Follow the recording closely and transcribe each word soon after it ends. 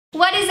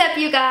What is up,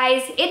 you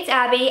guys? It's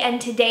Abby, and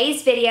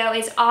today's video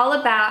is all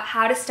about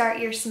how to start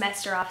your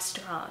semester off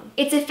strong.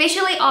 It's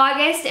officially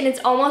August and it's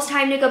almost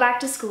time to go back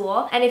to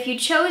school, and if you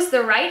chose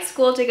the right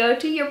school to go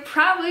to, you're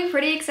probably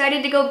pretty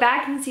excited to go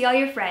back and see all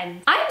your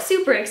friends. I'm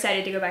super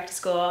excited to go back to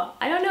school.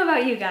 I don't know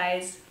about you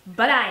guys,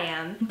 but I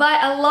am.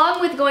 But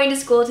along with going to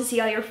school to see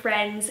all your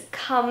friends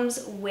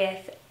comes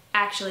with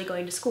actually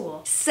going to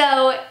school.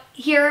 So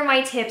here are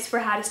my tips for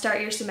how to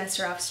start your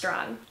semester off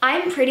strong.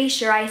 I'm pretty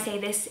sure I say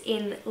this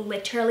in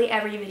literally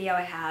every video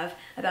I have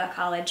about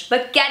college,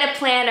 but get a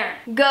planner.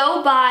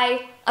 Go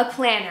buy a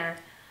planner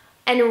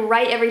and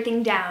write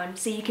everything down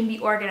so you can be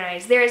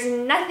organized. There is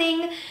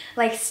nothing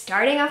like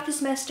starting off the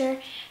semester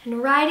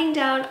and writing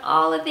down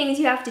all the things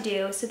you have to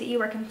do so that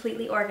you are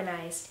completely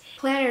organized.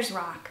 Planners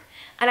rock.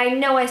 And I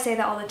know I say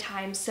that all the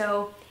time,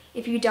 so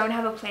if you don't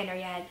have a planner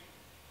yet,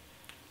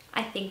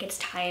 I think it's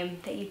time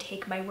that you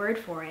take my word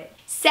for it.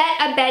 Set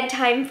a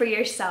bedtime for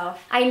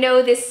yourself. I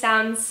know this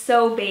sounds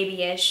so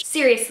babyish.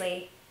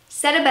 Seriously,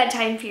 set a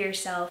bedtime for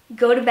yourself.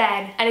 Go to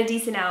bed at a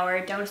decent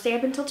hour. Don't stay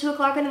up until 2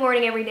 o'clock in the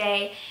morning every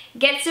day.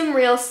 Get some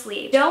real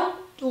sleep. Don't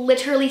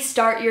literally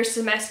start your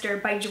semester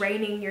by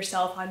draining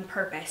yourself on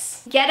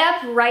purpose. Get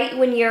up right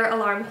when your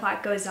alarm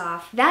clock goes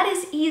off. That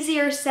is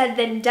easier said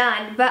than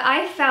done, but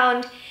I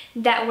found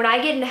that when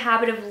I get in the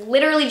habit of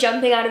literally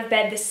jumping out of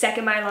bed the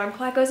second my alarm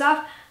clock goes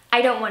off,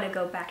 I don't want to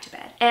go back to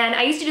bed. And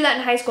I used to do that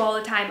in high school all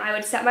the time. I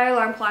would set my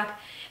alarm clock,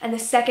 and the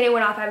second it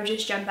went off, I would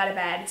just jump out of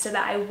bed so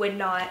that I would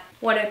not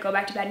want to go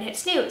back to bed and hit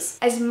snooze.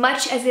 As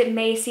much as it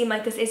may seem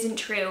like this isn't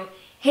true,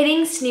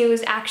 hitting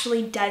snooze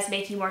actually does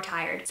make you more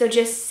tired. So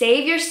just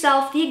save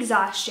yourself the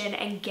exhaustion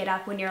and get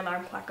up when your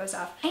alarm clock goes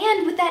off.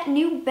 And with that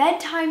new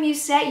bedtime you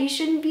set, you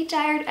shouldn't be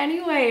tired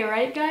anyway,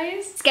 right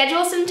guys?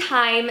 Schedule some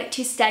time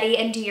to study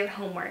and do your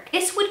homework.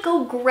 This would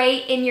go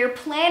great in your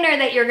planner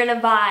that you're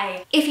gonna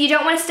buy. If you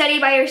don't want to study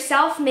by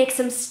yourself, make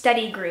some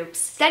study groups.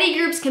 Study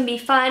groups can be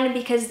fun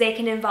because they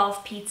can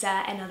involve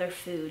pizza and other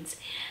foods.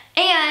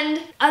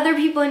 And other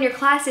people in your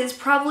classes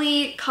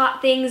probably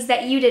caught things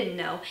that you didn't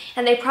know,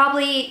 and they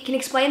probably can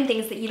explain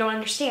things that you don't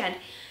understand.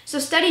 So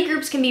study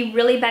groups can be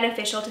really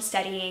beneficial to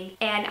studying,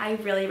 and I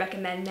really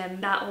recommend them,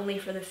 not only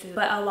for the food,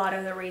 but a lot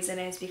of the reason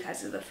is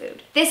because of the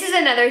food. This is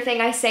another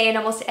thing I say in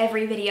almost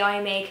every video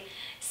I make.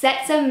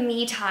 Set some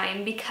me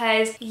time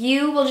because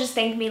you will just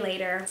thank me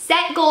later.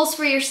 Set goals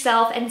for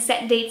yourself and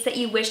set dates that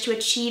you wish to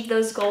achieve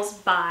those goals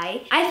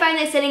by. I find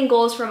that setting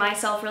goals for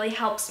myself really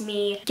helps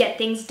me get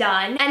things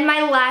done. And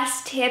my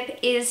last tip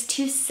is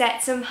to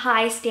set some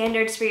high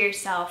standards for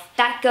yourself.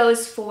 That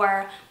goes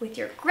for with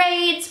your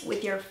grades,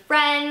 with your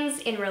friends,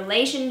 in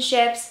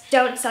relationships.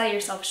 Don't sell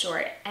yourself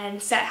short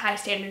and set high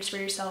standards for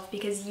yourself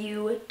because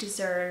you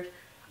deserve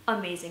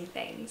amazing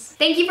things.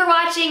 Thank you for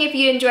watching. If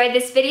you enjoyed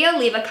this video,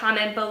 leave a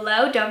comment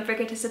below. Don't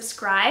forget to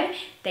subscribe.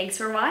 Thanks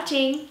for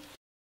watching.